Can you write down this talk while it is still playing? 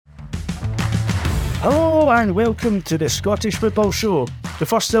Hello and welcome to the Scottish Football Show. The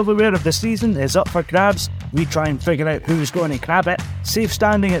first silverware of the season is up for grabs. We try and figure out who's going to grab it. Safe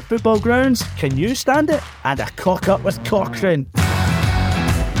standing at football grounds, can you stand it? And a cock up with Cochrane.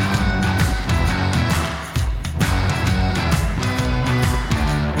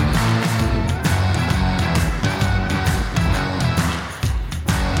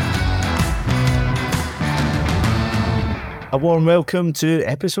 A warm welcome to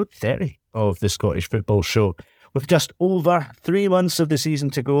episode 30 of the Scottish Football Show. With just over 3 months of the season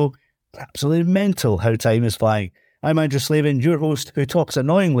to go, it's absolutely mental how time is flying. I'm Andrew Slavin, your host who talks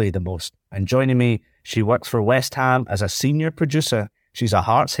annoyingly the most. And joining me, she works for West Ham as a senior producer. She's a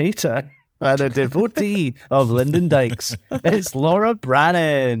Hearts hater and a devotee of Lyndon Dykes. It's Laura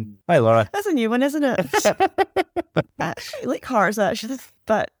Brannan. Hi, Laura. That's a new one, isn't it? I like Hearts, actually,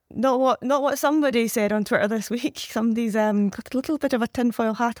 but not what somebody said on Twitter this week. Somebody's got a little bit of a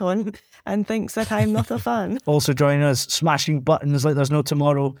tinfoil hat on and thinks that I'm not a fan. Also joining us, smashing buttons like there's no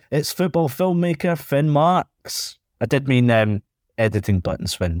tomorrow, it's football filmmaker Finn Marks. I did mean editing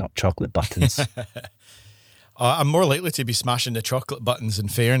buttons, Finn, not chocolate buttons. I'm more likely to be smashing the chocolate buttons, in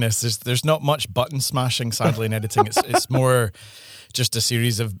fairness. There's not much button smashing, sadly, in editing. It's more just a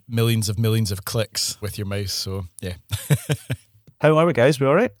series of millions of clicks with your mouse, so yeah. How are we, guys? We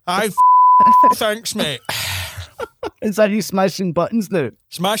all right? Thanks, mate. Is that you smashing buttons now?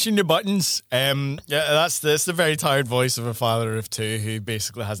 Smashing the buttons. Yeah, that's the very tired voice of a father of two who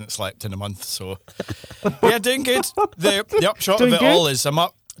basically hasn't slept in a month. So, yeah, doing good. The upshot Doing of it good? all is I'm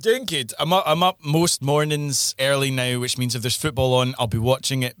up. Doing good. I'm up most mornings early now, which means if there's football on, I'll be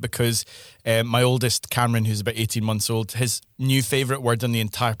watching it because my oldest, Cameron, who's about 18 months old, his new favourite word on the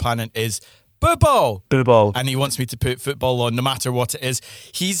entire planet is football. Football. And he wants me to put football on no matter what it is.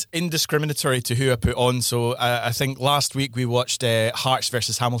 He's indiscriminatory to who I put on. So I think last week we watched Hearts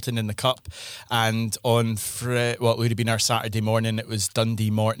versus Hamilton in the Cup. And on what would have been our Saturday morning, it was Dundee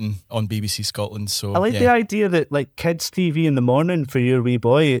Morton on BBC Scotland. So I like yeah. the idea that like kids' TV in the morning for your wee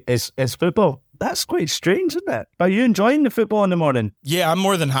boy is football. That's quite strange, isn't it? Are you enjoying the football in the morning? Yeah, I'm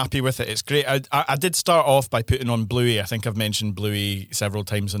more than happy with it. It's great. I did start off by putting on Bluey. I think I've mentioned Bluey several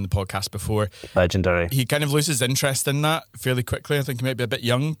times on the podcast before. Legendary. He kind of loses interest in that fairly quickly. I think he might be a bit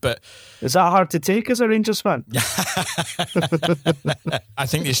young, but Is that hard to take as a Rangers fan? I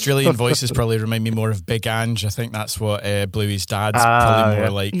think the Australian voices probably remind me more of Big Ange. I think that's what Bluey's dad's probably more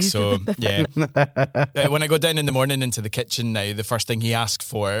yeah. like. So, yeah. When I go down in the morning into the kitchen now, the first thing he asks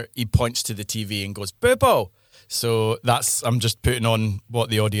for, he points to the TV and goes, "Boobo." So I'm just putting on what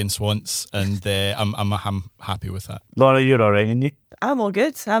the audience wants, and I'm happy with that. Laura, you're all right, aren't you? I'm all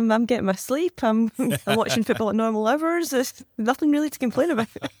good. I'm getting my sleep. I'm watching football at normal hours. There's nothing really to complain about.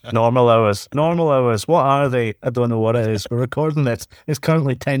 Normal hours. What are they? I don't know what it is. We're recording this. It's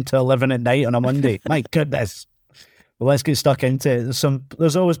currently 10 to 11 at night on a Monday. My goodness. Well, let's get stuck into it.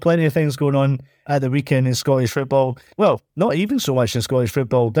 There's always plenty of things going on at the weekend in Scottish football. Well, not even so much in Scottish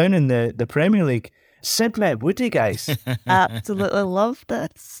football. Down in the Premier League, Sid met Woody, guys. Absolutely love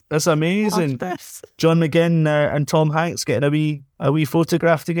this. That's amazing. Love this. John McGinn and Tom Hanks getting a wee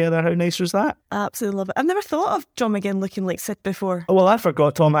photograph together. How nice was that? Absolutely love it. I've never thought of John McGinn looking like Sid before. Oh, well, I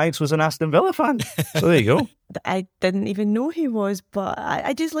forgot Tom Hanks was an Aston Villa fan. So there you go. I didn't even know he was, but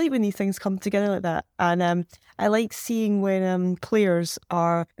I just like when these things come together like that. And I like seeing when players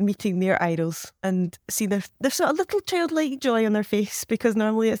are meeting their idols and see their sort of little childlike joy on their face, because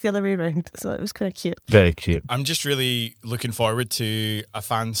normally it's the other way around. So it was kind of cute. Very cute. I'm just really looking forward to a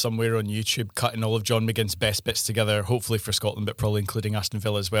fan somewhere on YouTube cutting all of John McGinn's best bits together, hopefully for Scotland, but probably including Aston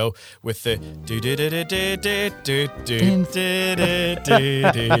Villa as well, with the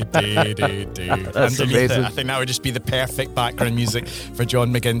That's underneath amazing. it. I think that would just be the perfect background music for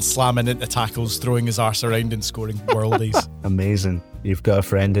John McGinn slamming into tackles, throwing his arse around and scoring worldies. Amazing. You've got a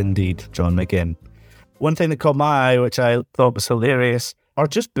friend indeed, John McGinn. One thing that caught my eye, which I thought was hilarious, or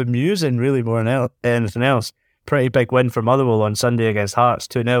just bemusing really more than anything else, pretty big win for Motherwell on Sunday against Hearts,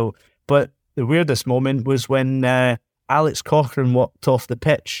 2-0. But the weirdest moment was when Alex Cochrane walked off the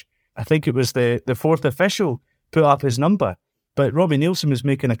pitch. I think it was the fourth official put up his number, but Robbie Nielsen was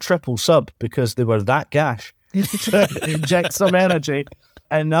making a triple sub because they were that gash to inject some energy.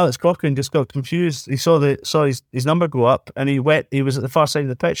 And Alex Cochrane just got confused. He saw his number go up, and he was at the far side of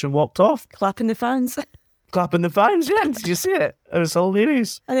the pitch and walked off. Clapping the fans. Clapping the fans, yeah. Did you see it? It was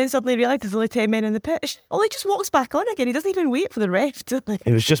hilarious. And then suddenly realised there's only 10 men in the pitch. Oh, he just walks back on again. He doesn't even wait for the ref to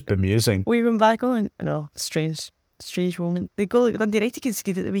It was just bemusing. wave him back on. No, strange moment. The goal that Dundee United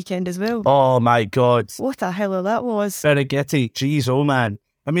conceded at the weekend as well. Oh my God. What a hell that was. Ferraghetti, jeez, oh man.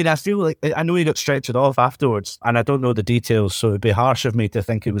 I mean, I feel like, I know he got stretchered off afterwards, and I don't know the details, so it'd be harsh of me to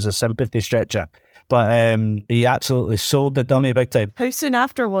think it was a sympathy stretcher. but he absolutely sold the dummy big time. How soon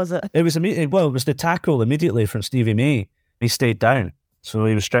after was it? It was it was the tackle immediately from Stevie May. He stayed down, so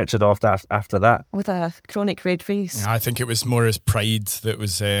he was stretchered off after that. With a chronic red face. I think it was more his pride that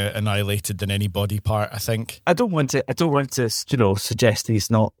was annihilated than any body part. I think. I don't want to, suggest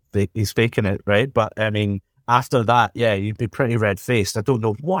he's faking it, right? But I mean, after that, yeah, you'd be pretty red faced. I don't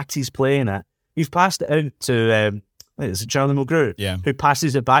know what he's playing at. You've passed it out to is it Charlie Mulgrew? Yeah. Who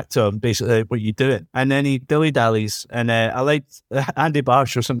passes it back to him, basically, what you doing? And then he dilly-dallies. And I liked Andy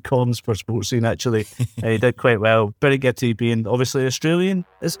Barsh or some comms for Sportscene, actually. He did quite well. Very Gitty being obviously Australian,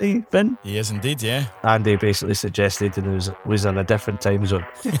 is he, Finn? He is indeed, yeah. Andy basically suggested that it was on a different time zone.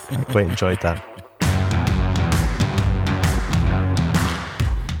 I quite enjoyed that.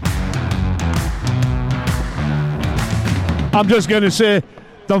 I'm just going to say,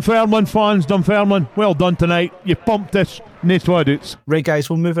 Dunfermline fans, Dunfermline, well done tonight. You pumped this, no doubts. Right, guys,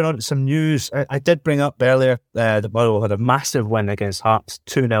 we're moving on to some news. I did bring up earlier that Motherwell had a massive win against Hearts,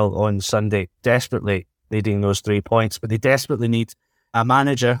 2-0 on Sunday, desperately needing those 3 points, but they desperately need a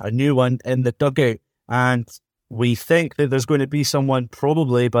manager, a new one, in the dugout. And we think that there's going to be someone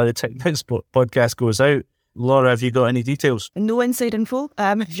probably by the time this podcast goes out. Laura, have you got any details? No inside info.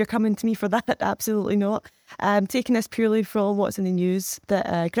 If you're coming to me for that, absolutely not. Taking this purely from what's in the news,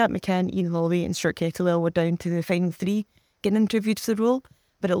 that Grant McCann, Ian Holloway and Stuart Kettlewell were down to the final 3 getting interviewed for the role,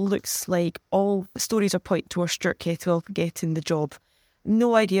 but it looks like all stories are pointing towards Stuart Kettlewell getting the job.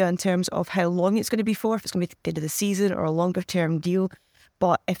 No idea in terms of how long it's going to be for, if it's going to be the end of the season or a longer term deal,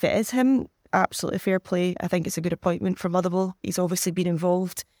 but if it is him, absolutely fair play. I think it's a good appointment for Motherwell. He's obviously been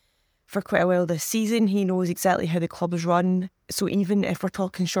involved for quite a while this season. He knows exactly how the club is run. So even if we're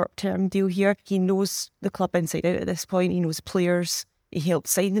talking short-term deal here, he knows the club inside out at this point. He knows players. He helped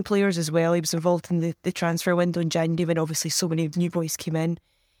sign the players as well. He was involved in the transfer window in January when obviously so many new boys came in.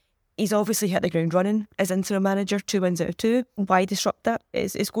 He's obviously hit the ground running as interim manager, 2 wins out of 2. Why disrupt that?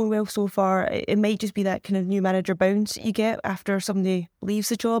 It's going well so far. It might just be that kind of new manager bounce you get after somebody leaves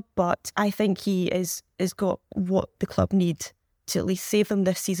the job, but I think he is got what the club need to at least save them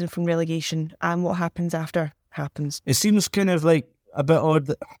this season from relegation, and what happens after happens. It seems kind of like a bit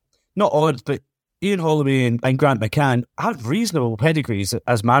odd, not odd, but Ian Holloway and Grant McCann have reasonable pedigrees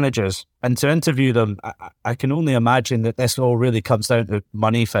as managers, and to interview them, I can only imagine that this all really comes down to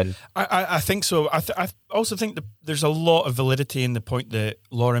money, Finn. I think so. I also think that there's a lot of validity in the point that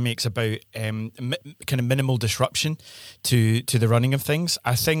Laura makes about kind of minimal disruption to the running of things.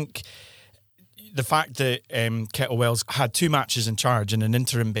 I think the fact that Kettlewell's had 2 matches in charge on an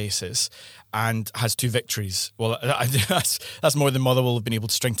interim basis and has 2 victories, well, that's more than Motherwell have been able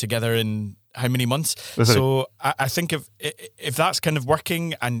to string together in how many months? So I think if that's kind of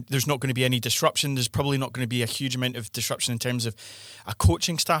working and there's not going to be any disruption, there's probably not going to be a huge amount of disruption in terms of a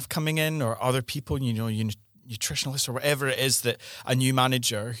coaching staff coming in or other people, nutritionalists or whatever it is that a new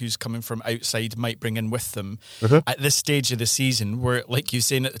manager who's coming from outside might bring in with them. At this stage of the season, where, like you're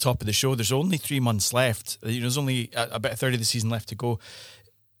saying at the top of the show, there's only 3 months left. There's only about a third of the season left to go.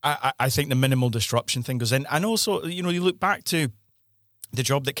 I think the minimal disruption thing goes in. And also, you look back to the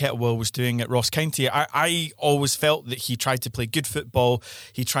job that Kettlewell was doing at Ross County. I always felt that he tried to play good football.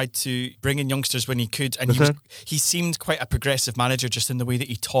 He tried to bring in youngsters when he could, and he seemed quite a progressive manager just in the way that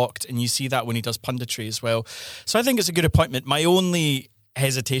he talked, and you see that when he does punditry as well. So I think it's a good appointment. My only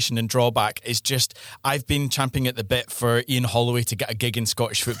hesitation and drawback is just I've been champing at the bit for Ian Holloway to get a gig in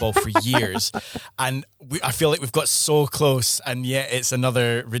Scottish football for years, and I feel like we've got so close, and yet it's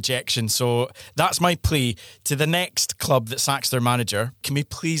another rejection. So that's my plea to the next club that sacks their manager. Can we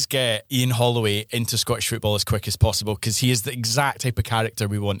please get Ian Holloway into Scottish football as quick as possible, because he is the exact type of character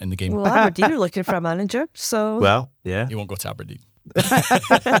we want in the game. Well, Aberdeen are looking for a manager, so well, yeah, he won't go to Aberdeen.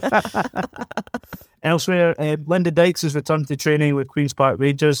 Elsewhere, Lyndon Dykes has returned to training with Queen's Park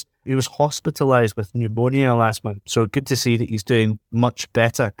Rangers. He was hospitalised with pneumonia last month, so good to see that he's doing much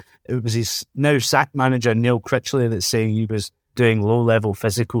better. It was his now sacked manager Neil Critchley that's saying he was doing low-level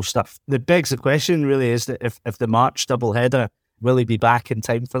physical stuff. That begs the question really is that if the March doubleheader, will he be back in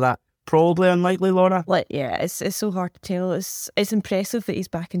time for that? Probably unlikely, Laura. It's so hard to tell. It's impressive that he's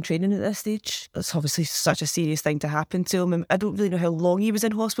back in training at this stage. It's obviously such a serious thing to happen to him. I don't really know how long he was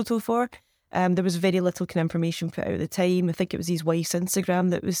in hospital for. There was very little kind of information put out at the time. I think it was his wife's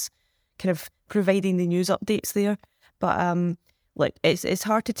Instagram that was kind of providing the news updates there. But it's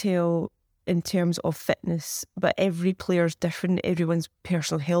hard to tell in terms of fitness, but every player's different. Everyone's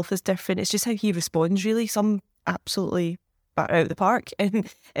personal health is different. It's just how he responds, really. Some absolutely batter out of the park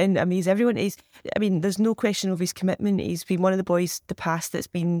and amaze everyone. There's no question of his commitment. He's been one of the boys the past that's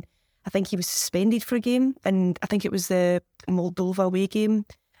been, I think he was suspended for a game, and I think it was the Moldova away game.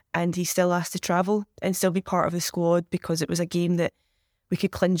 and he still asked to travel and still be part of the squad because it was a game that we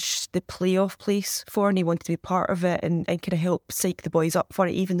could clinch the playoff place for, and he wanted to be part of it and kind of help psych the boys up for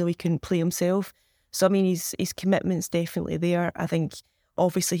it, even though he couldn't play himself. So, I mean, his commitment's definitely there. I think,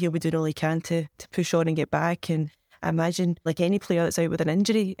 obviously, he'll be doing all he can to push on and get back. And I imagine, like any player that's out with an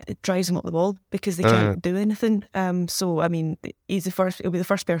injury, it drives them up the wall because they can't do anything. So, I mean, he'll be the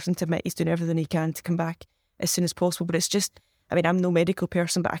first person to admit he's doing everything he can to come back as soon as possible. But it's just, I mean, I'm no medical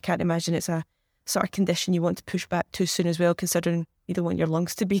person, but I can't imagine it's a sort of condition you want to push back too soon as well, considering you don't want your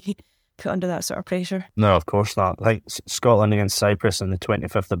lungs to be put under that sort of pressure. No, of course not. Like Scotland against Cyprus on the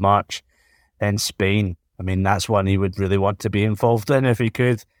 25th of March in Spain. I mean, that's one he would really want to be involved in if he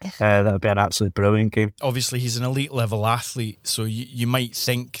could. That would be an absolutely brilliant game. Obviously, he's an elite level athlete, so you might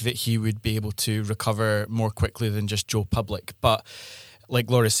think that he would be able to recover more quickly than just Joe Public. But like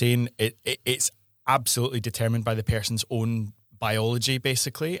Laura's saying, it's absolutely determined by the person's own biology,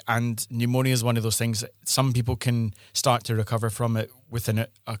 basically, and pneumonia is one of those things that some people can start to recover from it within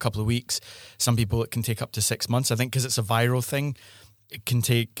a couple of weeks. Some people it can take up to 6 months. I think because it's a viral thing, it can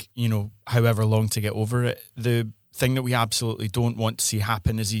take, however long to get over it. The thing that we absolutely don't want to see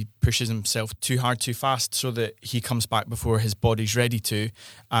happen is he pushes himself too hard too fast so that he comes back before his body's ready to,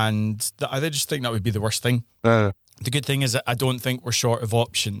 and I just think that would be the worst thing. The good thing is that I don't think we're short of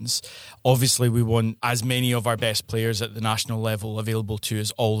options. Obviously, we want as many of our best players at the national level available to us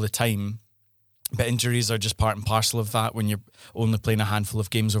all the time. But injuries are just part and parcel of that when you're only playing a handful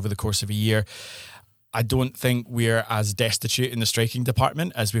of games over the course of a year. I don't think we're as destitute in the striking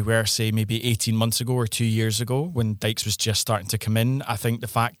department as we were, say, maybe 18 months ago or 2 years ago when Dykes was just starting to come in. I think the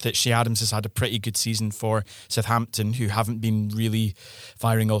fact that Shea Adams has had a pretty good season for Southampton, who haven't been really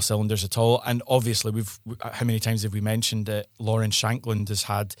firing all cylinders at all. And obviously, how many times have we mentioned that Lawrence Shankland has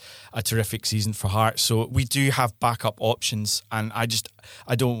had a terrific season for Hearts? So we do have backup options, and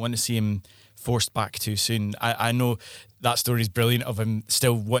I don't want to see him forced back too soon. I know that story is brilliant of him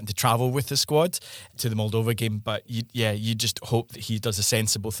still wanting to travel with the squad to the Moldova game, but you just hope that he does a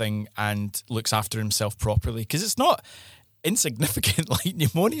sensible thing and looks after himself properly, because it's not insignificant. Like,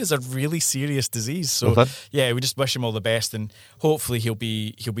 pneumonia is a really serious disease. So we just wish him all the best, and hopefully he'll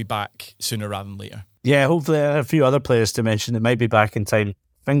be back sooner rather than later. Yeah, hopefully a few other players to mention that might be back in time.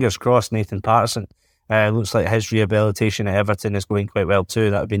 Fingers crossed. Nathan Patterson. Looks like his rehabilitation at Everton is going quite well too.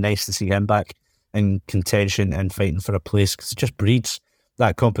 That would be nice to see him back in contention and fighting for a place, because it just breeds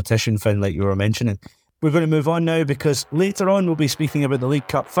that competition, Finn, like you were mentioning. We're going to move on now, because later on we'll be speaking about the League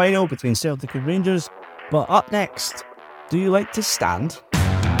Cup final between Celtic and Rangers. But up next, do you like to stand?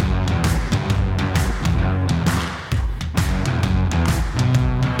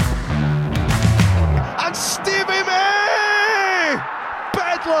 And Stevie May!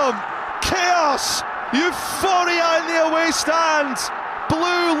 Bedlam! Chaos! Euphoria in the away stand!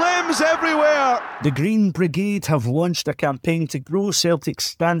 Blue limbs everywhere! The Green Brigade have launched a campaign to grow Celtic's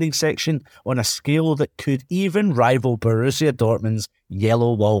standing section on a scale that could even rival Borussia Dortmund's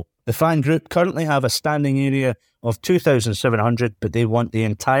Yellow Wall. The fan group currently have a standing area of 2,700, but they want the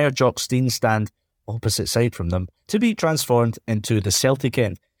entire Jock Stein stand, opposite side from them, to be transformed into the Celtic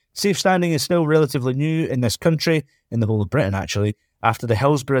end. Safe standing is still relatively new in this country, in the whole of Britain actually. After the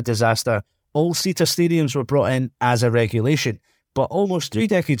Hillsborough disaster, all-seater stadiums were brought in as a regulation. But almost 3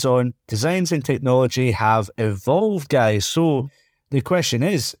 decades on, designs and technology have evolved, guys. So the question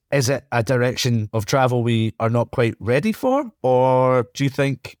is it a direction of travel we are not quite ready for? Or do you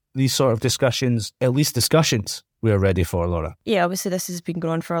think these sort of discussions, at least discussions, we are ready for, Laura? Yeah, obviously this has been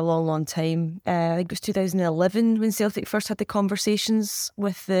going on for a long, long time. I think it was 2011 when Celtic first had the conversations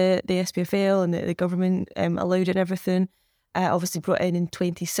with the SPFL and the government allowed it and everything. Obviously brought in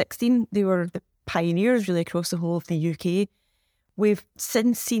 2016. They were the pioneers really across the whole of the UK. We've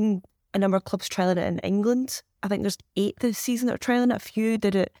since seen a number of clubs trialling it in England. I think there's 8 this season that are trialling it. A few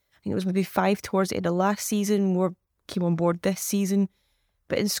did it, I think it was maybe 5 towards the end of last season. More came on board this season.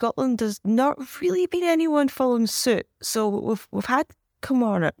 But in Scotland, there's not really been anyone following suit. So we've had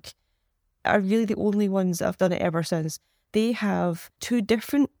Kilmarnock, are really the only ones that have done it ever since. They have 2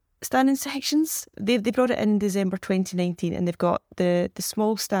 different standing sections. They brought it in December 2019, and they've got the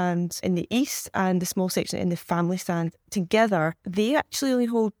small stand in the east and the small section in the family stand. Together, they actually only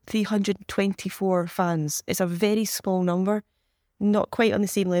hold 324 fans. It's a very small number, not quite on the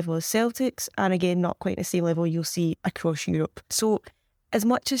same level as Celtic's, and again, not quite the same level you'll see across Europe. So as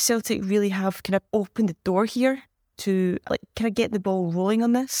much as Celtic really have kind of opened the door here to kind of get the ball rolling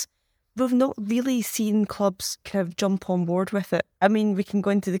on this, we've not really seen clubs kind of jump on board with it. I mean, we can go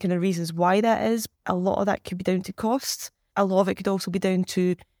into the kind of reasons why that is. A lot of that could be down to costs. A lot of it could also be down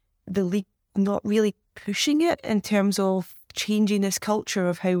to the league not really pushing it in terms of changing this culture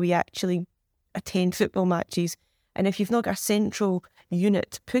of how we actually attend football matches. And if you've not got a central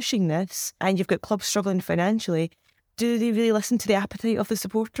unit pushing this and you've got clubs struggling financially, do they really listen to the appetite of the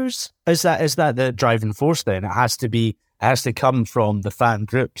supporters? Is that the driving force then? It has to come from the fan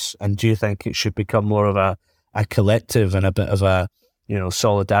groups. And do you think it should become more of a collective and a bit of a,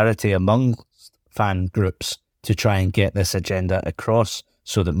 solidarity among fan groups to try and get this agenda across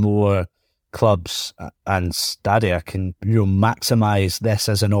so that more clubs and stadia can maximise this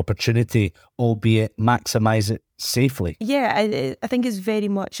as an opportunity, albeit maximise it safely? Yeah, I think it's very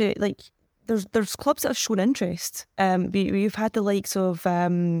much like there's clubs that have shown interest. We've had the likes of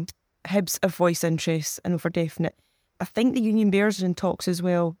Hibs have voiced interest, and for definite. I think the Union Bears are in talks as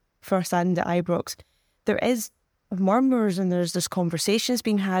well for stand at Ibrox. There is murmurs and there's conversations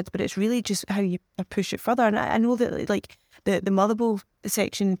being had, but it's really just how you push it further. And I know that like the Motherwell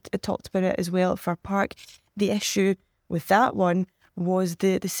section talked about it as well at Fir Park. The issue with that one was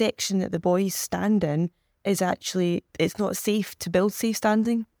the section that the boys stand in is actually, it's not safe to build safe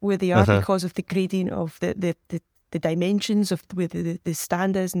standing where they are because of the gradient of the dimensions of where the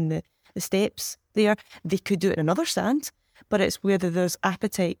stand is and the steps there. They could do it in another stand, but it's whether there's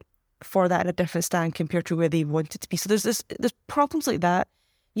appetite for that in a different stand compared to where they want it to be. So there's problems like that.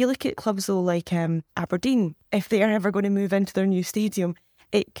 You look at clubs though like Aberdeen, if they are ever going to move into their new stadium,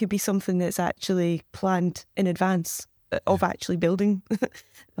 it could be something that's actually planned in advance of actually building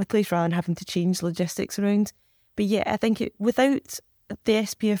a place rather than having to change logistics around. But yeah, I think without the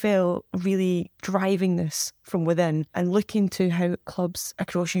SPFL really driving this from within and looking to how clubs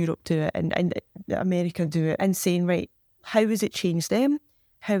across Europe do it and America do it and saying, right, how has it changed them?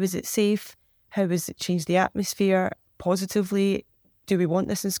 How is it safe? How has it changed the atmosphere positively? Do we want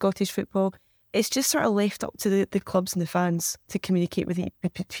this in Scottish football? It's just sort of left up to the clubs and the fans to communicate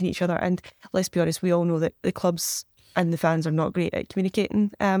between each other. And let's be honest, we all know that the clubs and the fans are not great at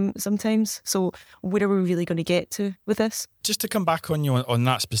communicating sometimes. So where are we really going to get to with this? Just to come back on you on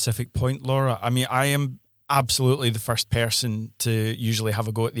that specific point, Laura, I mean, I am absolutely the first person to usually have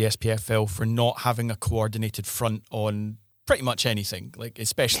a go at the SPFL for not having a coordinated front on pretty much anything, like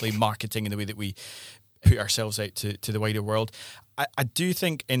especially marketing and the way that we put ourselves out to the wider world. I do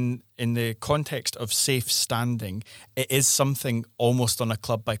think in the context of safe standing, it is something almost on a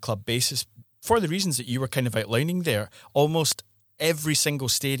club-by-club basis for the reasons that you were kind of outlining there. Almost every single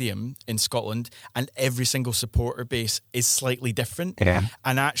stadium in Scotland and every single supporter base is slightly different. Yeah.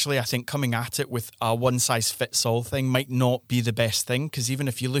 And actually, I think coming at it with a one-size-fits-all thing might not be the best thing, because even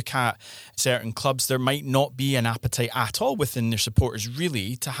if you look at certain clubs, there might not be an appetite at all within their supporters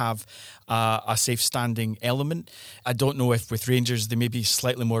really to have a safe standing element. I don't know if with Rangers they may be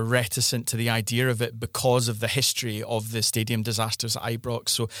slightly more reticent to the idea of it because of the history of the stadium disasters at Ibrox.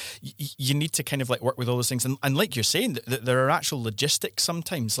 So you need to kind of like work with all those things. And like you're saying, that there are actual logistics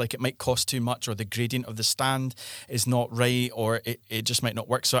sometimes, like it might cost too much, or the gradient of the stand is not right, or it just might not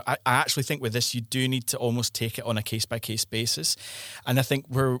work. So I actually think with this, you do need to almost take it on a case-by-case basis. And I think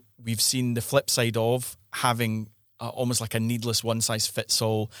where we've seen the flip side of having almost like a needless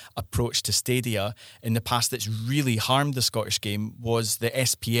one-size-fits-all approach to stadia in the past that's really harmed the Scottish game was the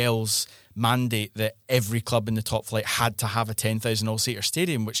SPL's mandate that every club in the top flight had to have a 10,000 all-seater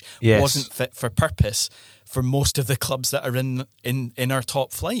stadium, which wasn't fit for purpose for most of the clubs that are in our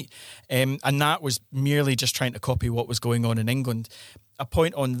top flight. And that was merely just trying to copy what was going on in England. A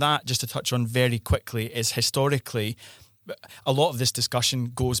point on that, just to touch on very quickly, is historically, a lot of this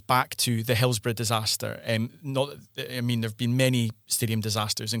discussion goes back to the Hillsborough disaster. There have been many stadium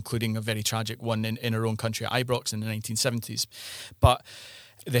disasters, including a very tragic one in our own country at Ibrox in the 1970s. But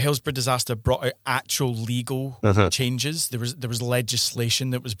the Hillsborough disaster brought out actual legal changes. There was legislation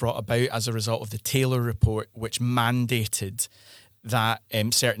that was brought about as a result of the Taylor report, which mandated that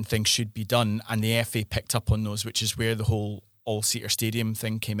certain things should be done, and the FA picked up on those, which is where the whole all-seater stadium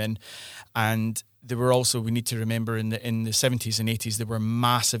thing came in. And there were also, we need to remember, in the 70s and 80s, there were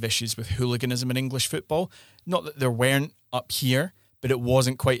massive issues with hooliganism in English football. Not that there weren't up here, but it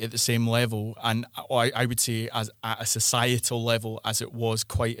wasn't quite at the same level, and I would say as at a societal level as it was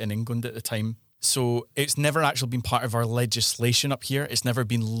quite in England at the time. So it's never actually been part of our legislation up here. It's never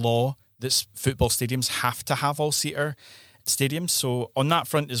been law that football stadiums have to have all-seater stadiums. So on that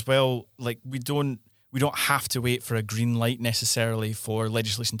front as well, like we don't have to wait for a green light necessarily for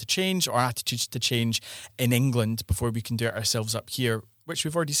legislation to change or attitudes to change in England before we can do it ourselves up here, which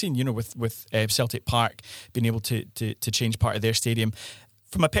we've already seen, with Celtic Park being able to change part of their stadium.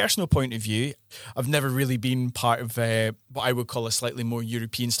 From a personal point of view, I've never really been part of what I would call a slightly more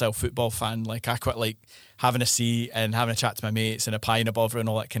European-style football fan. Like, I quite like having a seat and having a chat to my mates and a pie and a bother and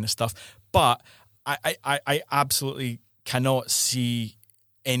all that kind of stuff. But I absolutely cannot see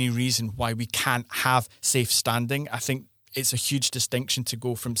any reason why we can't have safe standing. I think it's a huge distinction to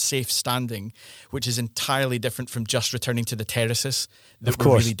go from safe standing, which is entirely different from just returning to the terraces that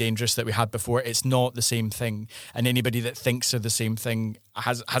were really dangerous that we had before. It's not the same thing. And anybody that thinks they're the same thing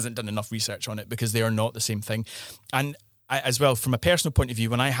hasn't done enough research on it, because they are not the same thing. And as well, from a personal point of view,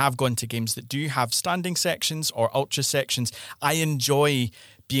 when I have gone to games that do have standing sections or ultra sections, I enjoy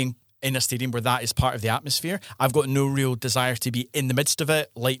being in a stadium where that is part of the atmosphere. I've got no real desire to be in the midst of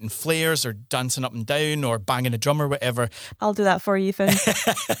it, lighting flares or dancing up and down or banging a drum or whatever. I'll do that for you, Finn.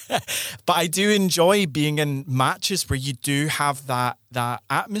 But I do enjoy being in matches where you do have that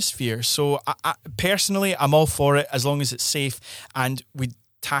atmosphere. So personally, I'm all for it as long as it's safe and we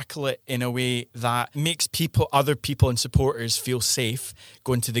tackle it in a way that makes other people and supporters feel safe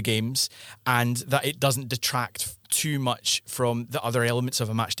going to the games, and that it doesn't detract too much from the other elements of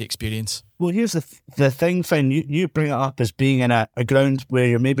a matchday experience. Well, here's the thing, Finn. You bring it up as being in a ground where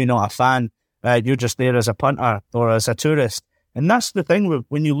you're maybe not a fan. You're just there as a punter or as a tourist. And that's the thing,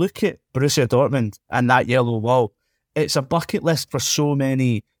 when you look at Borussia Dortmund and that yellow wall, it's a bucket list for so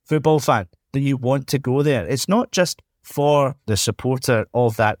many football fans that you want to go there. It's not just for the supporter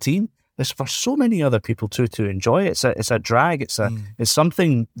of that team. It's for so many other people too to enjoy. It's a drag. It's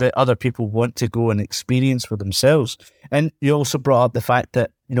something that other people want to go and experience for themselves. And you also brought up the fact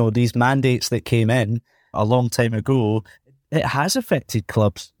that, you know, these mandates that came in a long time ago, it has affected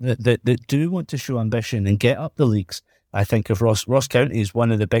clubs that do want to show ambition and get up the leagues. I think of Ross County is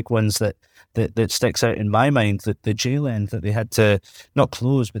one of the big ones that sticks out in my mind. That the jail end that they had to not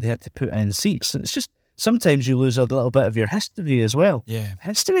close, but they had to put in seats. And it's just, sometimes you lose a little bit of your history as well. Yeah.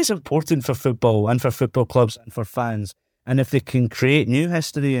 History is important for football and for football clubs and for fans. And if they can create new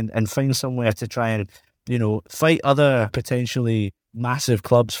history and find somewhere to try and, you know, fight other potentially massive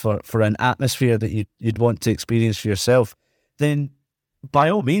clubs for an atmosphere that you'd want to experience for yourself, then by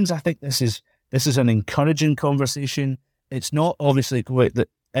all means, I think this is an encouraging conversation. It's not obviously that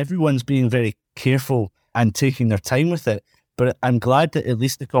everyone's being very careful and taking their time with it. But I'm glad that at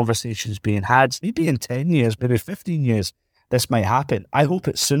least the conversation's being had. Maybe in 10 years, maybe 15 years, this might happen. I hope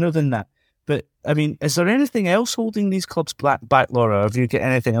it's sooner than that. But, I mean, is there anything else holding these clubs back, Laura? Have you got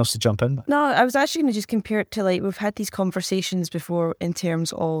anything else to jump in? No, I was actually going to just compare it to, like, we've had these conversations before in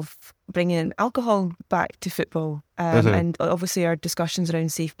terms of bringing alcohol back to football. And obviously our discussions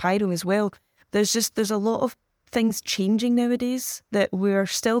around safe pyro as well. There's a lot of things changing nowadays that we're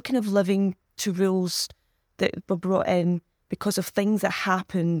still kind of living to rules that were brought in because of things that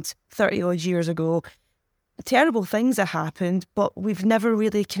happened 30 odd years ago, terrible things that happened, but we've never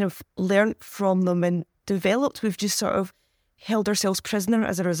really kind of learnt from them and developed. We've just sort of held ourselves prisoner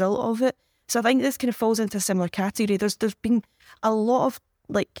as a result of it. So I think this kind of falls into a similar category. There's been a lot of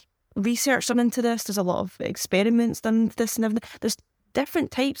like research done into this. There's a lot of experiments done into this and everything. There's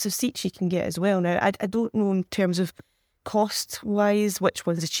different types of seats you can get as well. Now, I don't know in terms of cost-wise, which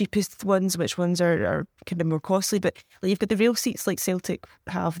one's the cheapest ones, which ones are kind of more costly, but like, you've got the rail seats like Celtic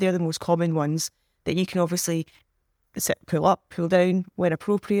have. They're the most common ones that you can obviously pull up, pull down when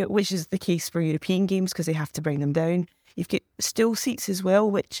appropriate, which is the case for European games because they have to bring them down. You've got stool seats as well,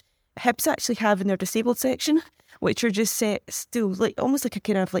 which Hibs actually have in their disabled section, which are just set still, like almost like a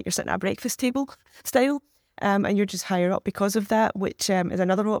kind of like you're sitting at a breakfast table style. And you're just higher up because of that, which is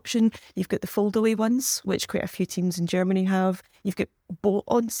another option. You've got the fold-away ones, which quite a few teams in Germany have. You've got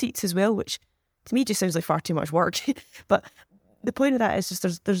bolt-on seats as well, which to me just sounds like far too much work. But the point of that is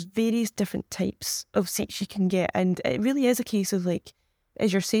just there's various different types of seats you can get, and it really is a case of, like,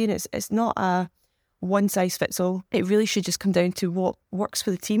 as you're saying, it's not a one-size-fits-all. It really should just come down to what works for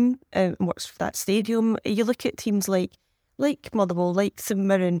the team and works for that stadium. You look at teams like Motherwell, like St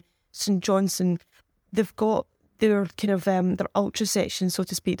Mirren, St Johnstone. They've got their kind of their ultra section, so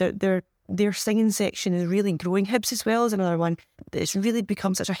to speak. Their singing section is really growing. Hibs as well is another one. It's really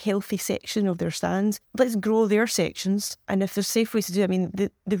become such a healthy section of their stands. Let's grow their sections, and if there's safe ways to do it, I mean,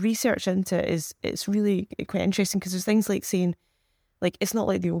 the research into it it's really quite interesting because there's things like saying, like, it's not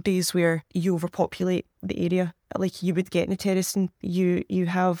like the old days where you overpopulate the area like you would get in a terrace, and you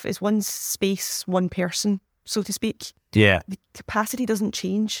have, it's one space, one person, so to speak. Yeah. The capacity doesn't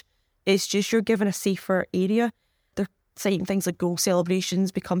change. It's just you're given a safer area. They're saying things like goal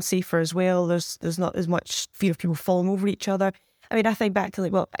celebrations become safer as well. There's not as much fear of people falling over each other. I mean, I think back to,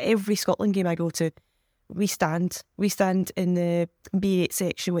 like, well, every Scotland game I go to, we stand in the B8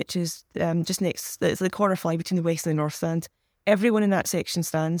 section, which is just next, it's the corner flag between the West and the North stand. Everyone in that section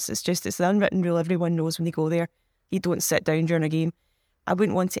stands. It's the unwritten rule. Everyone knows when they go there, you don't sit down during a game. I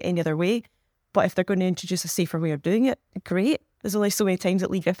wouldn't want it any other way. But if they're going to introduce a safer way of doing it, great. there's only so many times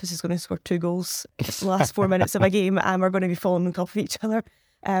that Lee Griffiths is going to score 2 goals in the last 4 minutes of a game, and we're going to be falling on top of each other.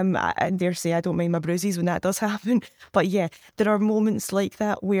 I dare say I don't mind my bruises when that does happen. But yeah, there are moments like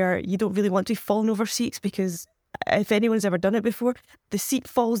that where you don't really want to be falling over seats, because if anyone's ever done it before, the seat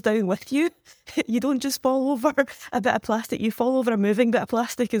falls down with you. You don't just fall over a bit of plastic, you fall over a moving bit of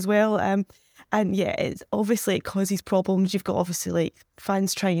plastic as well. And yeah, it's obviously it causes problems. You've got obviously like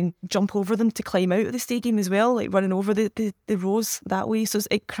fans try and jump over them to climb out of the stadium as well, like running over the rows that way. So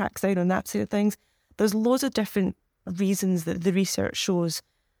it cracks down on that side of things. There's loads of different reasons that the research shows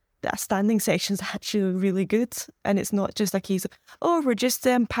that a standing section is actually really good, and it's not just a case of, oh, we're just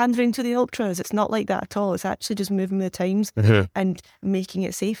pandering to the ultras. It's not like that at all. It's actually just moving with the times and making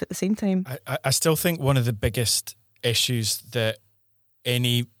it safe at the same time. I still think one of the biggest issues that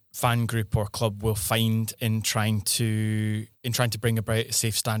any fan group or club will find in trying to bring about a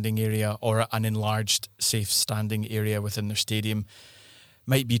safe standing area or an enlarged safe standing area within their stadium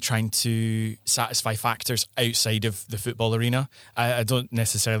might be trying to satisfy factors outside of the football arena. I don't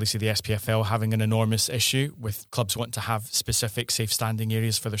necessarily see the SPFL having an enormous issue with clubs wanting to have specific safe standing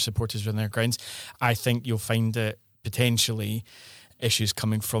areas for their supporters within their grounds. I think you'll find that potentially issues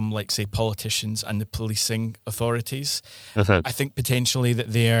coming from, like, say, politicians and the policing authorities. I think potentially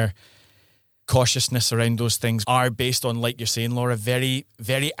that their cautiousness around those things are based on, like you're saying, Laura, very,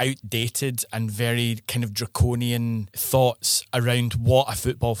 very outdated and very kind of draconian thoughts around what a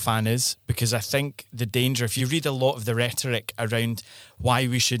football fan is. Because I think the danger, if you read a lot of the rhetoric around why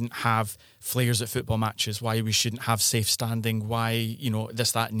we shouldn't have flares at football matches, why we shouldn't have safe standing, why, you know,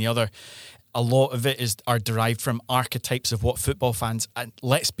 this, that and the other, a lot of it are derived from archetypes of what football fans, and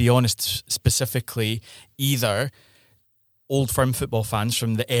let's be honest, specifically either old firm football fans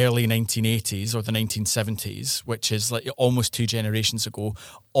from the early 1980s or the 1970s, which is like almost 2 generations ago,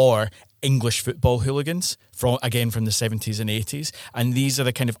 or English football hooligans from the 70s and 80s. And these are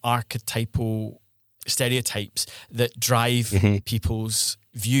the kind of archetypal stereotypes that drive people's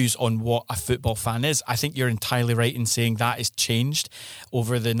views on what a football fan is. I think you're entirely right in saying that has changed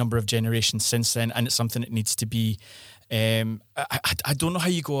over the number of generations since then, and it's something that needs to be I don't know how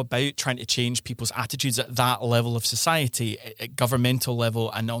you go about trying to change people's attitudes at that level of society, at governmental level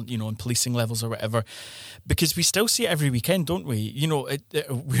and on, you know, on policing levels or whatever, because we still see it every weekend, don't we? You know,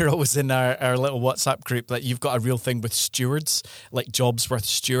 we're always in our little WhatsApp group that you've got a real thing with stewards, like jobs worth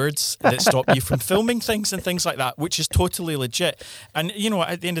stewards that stop you from filming things and things like that, which is totally legit. And, you know,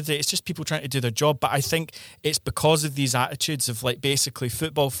 at the end of the day, it's just people trying to do their job. But I think it's because of these attitudes of, like, basically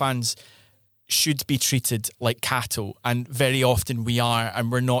football fans should be treated like cattle, and very often we are,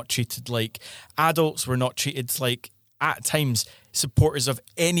 and we're not treated like adults. We're not treated like, at times, supporters of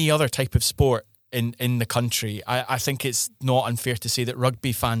any other type of sport in the country. I think it's not unfair to say that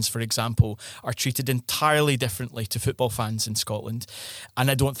rugby fans, for example, are treated entirely differently to football fans in Scotland, and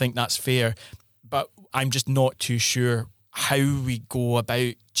I don't think that's fair. But I'm just not too sure how we go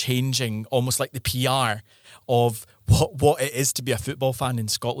about changing almost like the PR of what it is to be a football fan in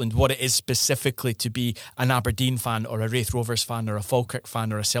Scotland, what it is specifically to be an Aberdeen fan or a Raith Rovers fan or a Falkirk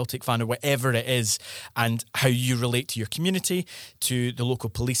fan or a Celtic fan or whatever it is, and how you relate to your community, to the local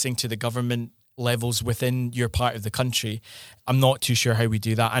policing, to the government levels within your part of the country. I'm not too sure how we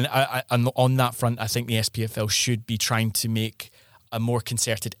do that. And on that front, I think the SPFL should be trying to make a more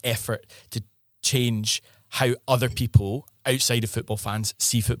concerted effort to change how other people outside of football fans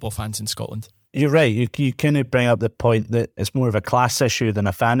see football fans in Scotland. You're right. You kind of bring up the point that it's more of a class issue than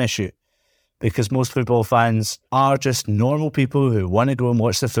a fan issue, because most football fans are just normal people who want to go and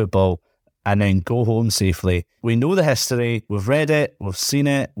watch the football and then go home safely. We know the history. We've read it. We've seen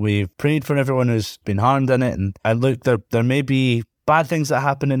it. We've prayed for everyone who's been harmed in it. And look, there may be bad things that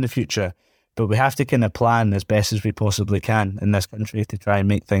happen in the future, but we have to kind of plan as best as we possibly can in this country to try and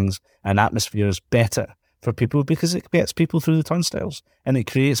make things and atmospheres better for people, because it gets people through the turnstiles and it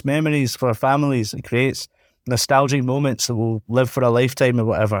creates memories for our families. It creates nostalgic moments that will live for a lifetime or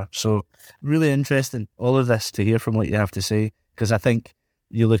whatever. So really interesting, all of this, to hear from what you have to say, because I think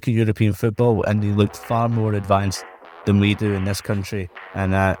you look at European football and you look far more advanced than we do in this country.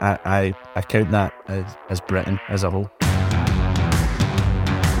 And I count that as Britain as a whole.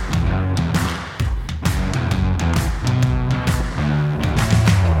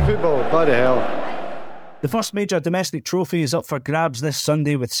 Football, bloody hell. The first major domestic trophy is up for grabs this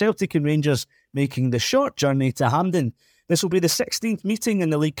Sunday, with Celtic and Rangers making the short journey to Hampden. This will be the 16th meeting in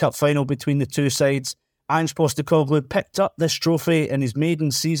the League Cup final between the two sides. Ange Postecoglou picked up this trophy in his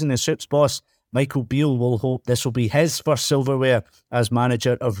maiden season as Hibs boss. Michael Beale will hope this will be his first silverware as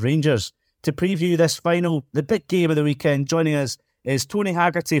manager of Rangers. To preview this final, the big game of the weekend, joining us is Tony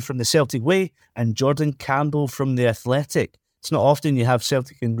Haggerty from the Celtic Way and Jordan Campbell from the Athletic. It's not often you have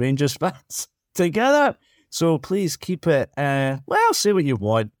Celtic and Rangers fans together. So please keep it, say what you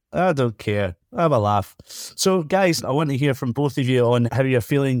want. I don't care. Have a laugh. So guys, I want to hear from both of you on how you're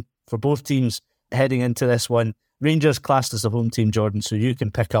feeling for both teams heading into this one. Rangers classed as the home team, Jordan, so you can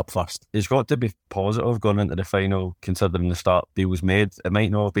pick up first. It's got to be positive going into the final, considering the start Beale's made. It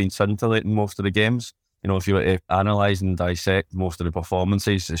might not have been scintillating most of the games. You know, if you were to analyse and dissect most of the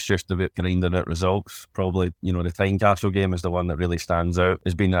performances, it's just about grinding out results. Probably, you know, the Tynecastle game is the one that really stands out.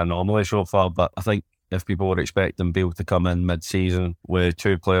 It's been an anomaly so far, but I think if people were expecting Bale to come in mid-season with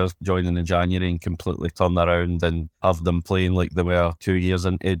 2 players joining in January and completely turn around and have them playing like they were 2 years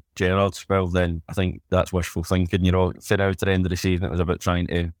into Gerrard's spell, then I think that's wishful thinking. You know, for now to the end of the season, it was about trying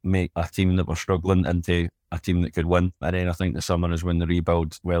to make a team that were struggling into a team that could win. And then I think the summer is when the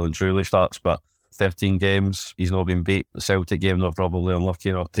rebuild well and truly starts. But 13 games, he's not been beat. The Celtic game, they're probably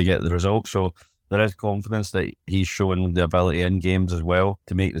unlucky enough to get the result. So there is confidence that he's showing the ability in games as well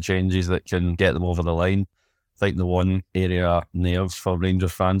to make the changes that can get them over the line. I think the one area of nerves for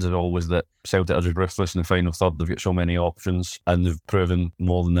Rangers fans is always that Celtic are just ruthless in the final third. They've got so many options and they've proven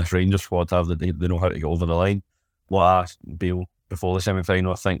more than this Rangers squad have that they know how to get over the line. What I asked Bale before the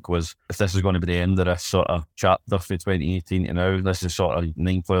semi-final, I think, was if this is going to be the end of this sort of chapter for 2018 to now, this is sort of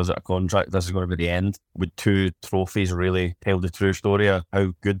 9 players at a contract, this is going to be the end. Would 2 trophies really tell the true story of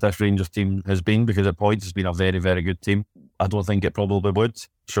how good this Rangers team has been? Because at points it's been a very, very good team. I don't think it probably would.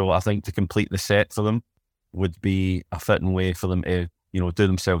 So I think to complete the set for them would be a fitting way for them to, you know, do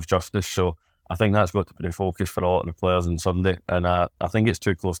themselves justice. So I think that's got to be the focus for a lot of the players on Sunday. And I think it's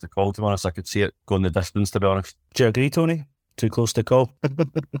too close to call, to be honest. I could see it going the distance, to be honest. Do you agree, Tony? Too close to call?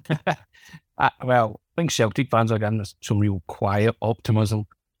 Well, I think Celtic fans are getting some real quiet optimism.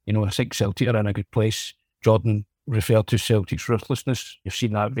 You know, I think Celtic are in a good place. Jordan referred to Celtic's ruthlessness. You've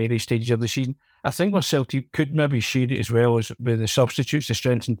seen that at various stages of the season. I think where Celtic could maybe share it as well is with the substitutes, the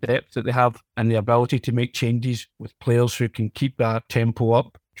strength and depth that they have, and the ability to make changes with players who can keep that tempo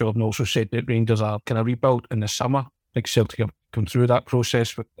up. Jordan also said that Rangers are kind of rebuilt in the summer. I think Celtic have come through that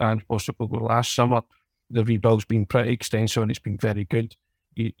process and possibly last summer. The rebuild's been pretty extensive and it's been very good.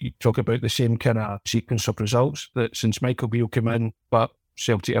 You talk about the same kind of sequence of results that since Michael Beale came in, but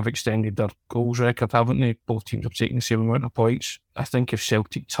Celtic have extended their goals record, haven't they? Both teams have taken the same amount of points. I think if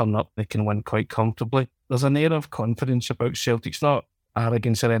Celtic turn up, they can win quite comfortably. There's an air of confidence about Celtic. It's not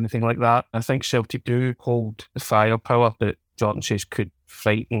arrogance or anything like that. I think Celtic do hold the firepower that Jordan says could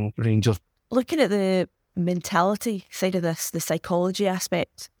frighten Rangers. Looking at the mentality side of this, the psychology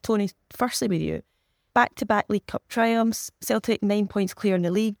aspect, Tony, firstly with you, back-to-back League Cup triumphs, Celtic 9 points clear in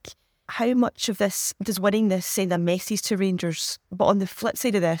the league. How much of this does winning this send a message to Rangers? But on the flip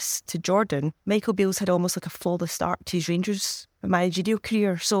side of this, to Jordan, Michael Beale's had almost like a flawless start to his Rangers managerial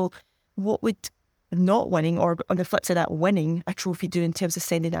career. So what would not winning, or on the flip side of that, winning a trophy do in terms of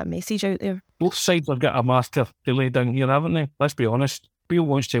sending that message out there? Both sides have got a master to lay down here, haven't they? Let's be honest. Beale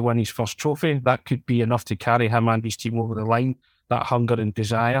wants to win his first trophy. That could be enough to carry him and his team over the line. That hunger and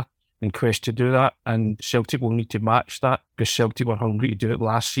desire and quest to do that, and Celtic will need to match that because Celtic were hungry to do it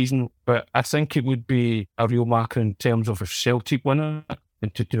last season. But I think it would be a real marker in terms of if Celtic win it,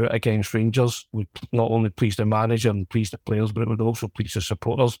 and to do it against Rangers would not only please the manager and please the players, but it would also please the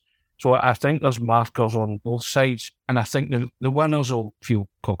supporters. So I think there's markers on both sides, and I think the winners will feel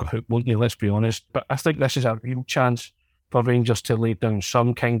cock a hoop, won't they? Let's be honest. But I think this is a real chance for Rangers to lay down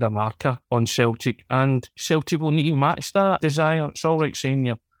some kind of marker on Celtic, and Celtic will need to match that desire. It's all right saying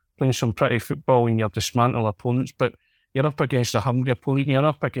you're playing some pretty football and you dismantle opponents, but you're up against a hungry opponent. You're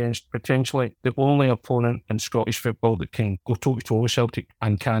up against potentially the only opponent in Scottish football that can go toe-to-toe with Celtic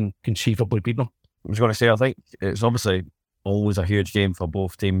and can conceivably beat them. I was going to say, I think it's obviously always a huge game for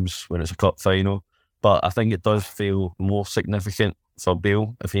both teams when it's a cup final, but I think it does feel more significant for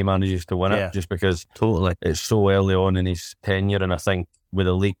Bale if he manages to win it, just because totally it's so early on in his tenure, and I think with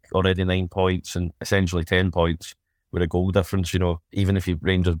the league already 9 points and essentially 10 points, with a goal difference, you know, even if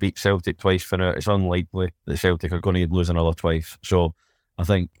Rangers beat Celtic twice for now, it's unlikely that Celtic are going to lose another twice. So I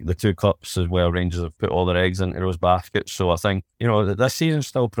think the 2 cups is where Rangers have put all their eggs into those baskets. So I think, you know, this season's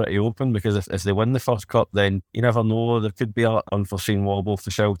still pretty open, because if they win the first cup, then you never know, there could be an unforeseen wobble for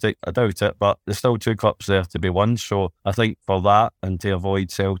Celtic. I doubt it, but there's still 2 cups there to be won. So I think for that, and to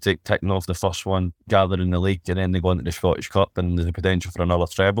avoid Celtic ticking off the first one, gathering the league, and then they go into the Scottish Cup and there's the potential for another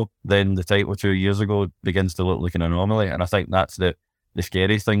treble, then the title 2 years ago begins to look like an anomaly. And I think that's the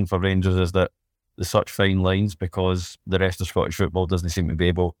scary thing for Rangers, is that there's such fine lines, because the rest of Scottish football doesn't seem to be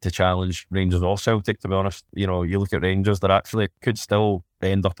able to challenge Rangers or Celtic, to be honest. You know, you look at Rangers, they actually could still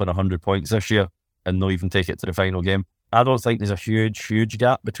end up on 100 points this year and not even take it to the final game. I don't think there's a huge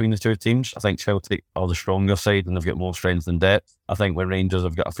gap between the two teams. I think Celtic are the stronger side and they've got more strength and depth. I think when Rangers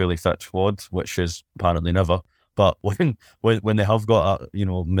have got a fully fit squad, which is apparently never, but when they have got a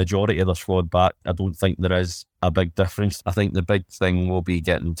majority of their squad back, I don't think there is a big difference. I think the big thing will be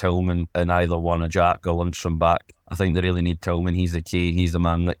getting Tillman and either one, a Jack or Lundstram back. I think they really need Tillman. He's the key. He's the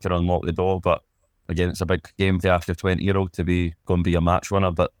man that can unlock the door. But again, it's a big game to ask a 20-year-old to be going to be a match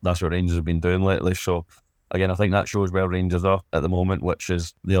winner. But that's what Rangers have been doing lately. So again, I think that shows where Rangers are at the moment, which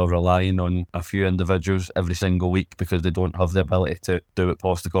is they are relying on a few individuals every single week because they don't have the ability to do what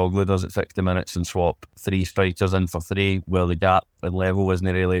Postecoglou does at 60 minutes and swap 3 strikers in for 3, where the gap in level isn't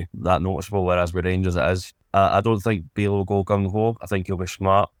really that noticeable, whereas with Rangers it is. I don't think Bale will go gung-ho. I think he'll be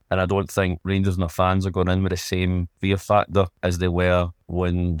smart, and I don't think Rangers and their fans are going in with the same fear factor as they were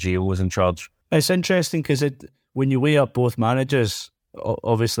when Gio was in charge. It's interesting because when you weigh up both managers,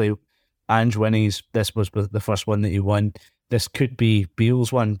 obviously Ange winning, this was the first one that he won. This could be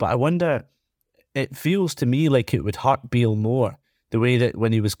Beale's one, but I wonder, it feels to me like it would hurt Beale more, the way that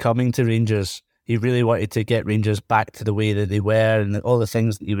when he was coming to Rangers, he really wanted to get Rangers back to the way that they were and all the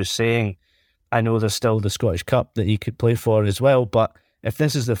things that he was saying. I know there's still the Scottish Cup that he could play for as well, but if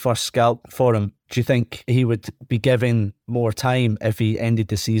this is the first scalp for him, do you think he would be given more time if he ended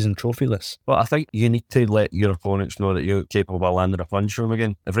the season trophyless? Well, I think you need to let your opponents know that you're capable of landing a punch from them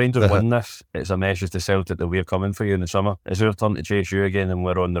again. If Rangers win this, it's a message to Celtic that we're coming for you in the summer. It's our turn to chase you again and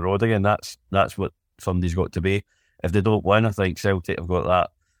we're on the road again. That's what Sunday's got to be. If they don't win, I think Celtic have got that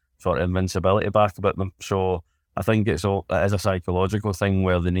sort of invincibility back about them. So I think it is a psychological thing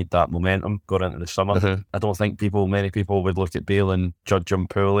where they need that momentum going into the summer. I don't think many people would look at Bale and judge him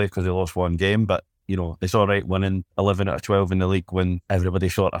poorly because he lost one game, but it's all right winning 11 out of 12 in the league when everybody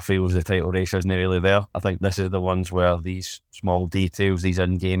sort of feels the title race isn't really there. I think this is the ones where these small details, these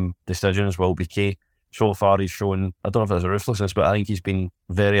in-game decisions will be key. So far he's shown, I don't know if it's a ruthlessness, but I think he's been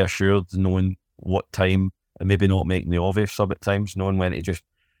very assured, knowing what time, and maybe not making the obvious sub at times, knowing when to just.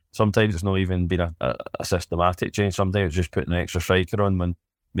 Sometimes it's not even been a systematic change. Sometimes it's just putting an extra striker on when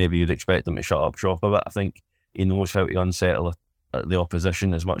maybe you'd expect them to shut up shop a bit. I think he knows how to unsettle the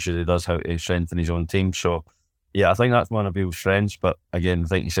opposition as much as he does how to strengthen his own team. So, yeah, I think that's one of Bale's strengths. But again, I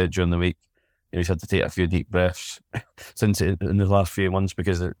think he said during the week, he's had to take a few deep breaths in the last few months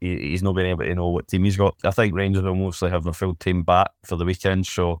because he's not been able to know what team he's got. I think Rangers will mostly have their full team back for the weekend.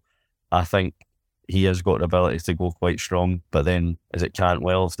 So I think he has got the ability to go quite strong, but then is it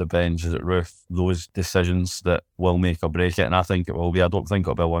Cantwell, is the bench, is it Roofe, those decisions that will make or break it, and I think it will be. I don't think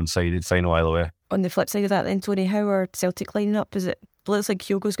it'll be a one-sided final either way. On the flip side of that then, Tony, how are Celtic lining up? It looks like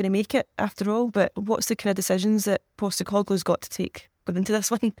Kyogo's going to make it after all, but what's the kind of decisions that Postecoglou's got to take going into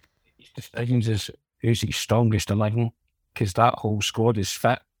this one? His decisions is who's his strongest 11, because that whole squad is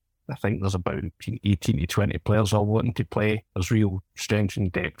fit. I think there's about 18 to 20 players all wanting to play. There's real strength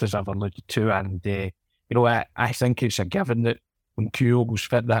and depth, as I've alluded to. And, I think it's a given that when Kyogo's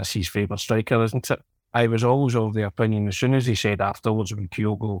fit, that's his favourite striker, isn't it? I was always of the opinion, as soon as he said afterwards when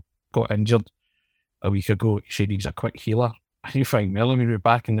Kyogo got injured a week ago, he said he's a quick healer. I knew Frank Miller would be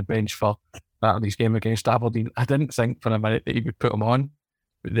back in the bench for Saturday's game against Aberdeen. I didn't think for a minute that he would put him on.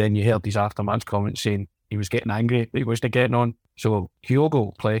 But then you heard his after-match comments saying he was getting angry that he wasn't getting on. So Kyogo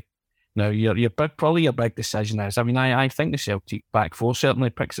will play. Now, probably your big decision is, I think the Celtic back four certainly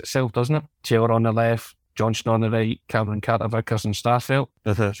picks itself, doesn't it? Taylor on the left, Johnston on the right, Cameron Carter-Vickers and Starfelt.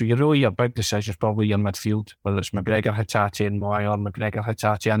 So your big decision is probably your midfield, whether it's McGregor, Hatate and Moyer, McGregor,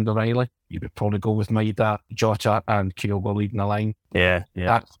 Hatate and O'Reilly. You would probably go with Maida, Jota and Kyogo leading the line. Yeah.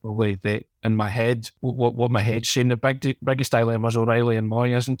 That's probably in my head, what my head's saying. The biggest dilemma is O'Reilly and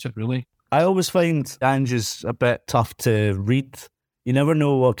Moyer, isn't it, really? I always find Ange is a bit tough to read. You never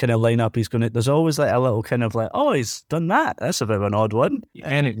know what kind of lineup he's going to. There's always like a little kind of like, oh, he's done that. That's a bit of an odd one.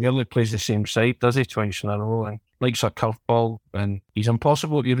 And it nearly plays the same side, does he? Twice in a row, and likes a curveball, and he's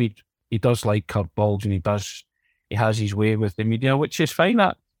impossible to read. He does like curveballs, and he has his way with the media, which is fine.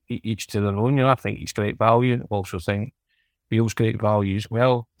 That each to their own. I think he's great value. I also think Beale's great value as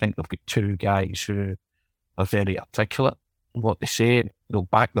well. I think they've got two guys who are very articulate in what they say. They'll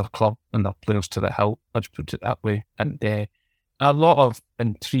back their club and their players to the hilt. Let's put it that way. And a lot of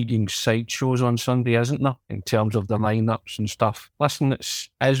intriguing sideshows on Sunday, isn't there, in terms of the lineups and stuff. Listen,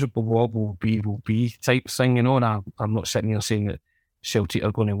 it's as what will be type thing, and I'm not sitting here saying that Celtic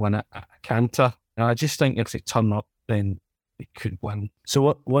are going to win it at a canter. And I just think if they turn up, then they could win.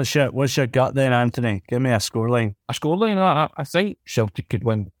 So what's your gut then, Anthony? Give me a scoreline. A scoreline, I think Celtic could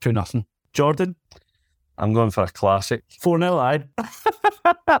win 2-0. Jordan? I'm going for a classic. 4-0, aye.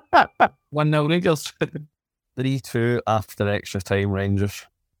 1-0 Rangers. 3-2 after extra time Rangers.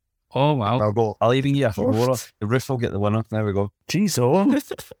 Oh, wow. I'll even get a Laura. The roof will get the winner. There we go. Jeez, oh.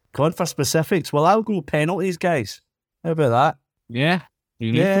 Gone for specifics. Well, I'll go penalties, guys. How about that? Yeah.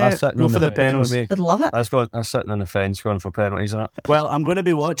 You need Yeah, That's sitting go on for the penalties. I'd love it. That's sitting on the fence going for penalties. Isn't it? Well, I'm going to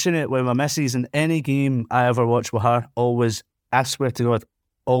be watching it with my missus, and any game I ever watch with her always, I swear to God,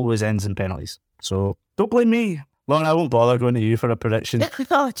 always ends in penalties. So don't blame me. Lauren, I won't bother going to you for a prediction.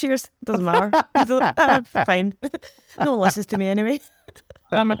 Oh, cheers. Doesn't matter. Fine. No one listens to me anyway.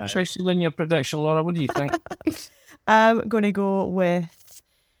 I'm interested in your prediction, Laura. What do you think? I'm going to go with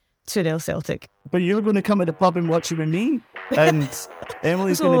 2-0 Celtic. But you're going to come to the pub and watch it with me, and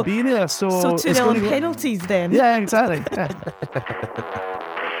Emily's So- going to be there. So So it's 2-0 going to go. penalties then. Yeah, exactly. Yeah.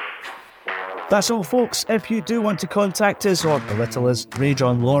 That's all, folks. If you do want to contact us or belittle us, rage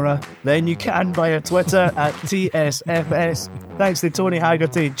on Laura, then you can via Twitter at TSFS. Thanks to Tony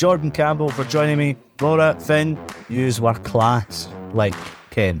Haggerty, Jordan Campbell for joining me. Laura, Finn, yous were class, like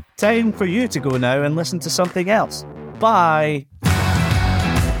Ken. Time for you to go now and listen to something else. Bye.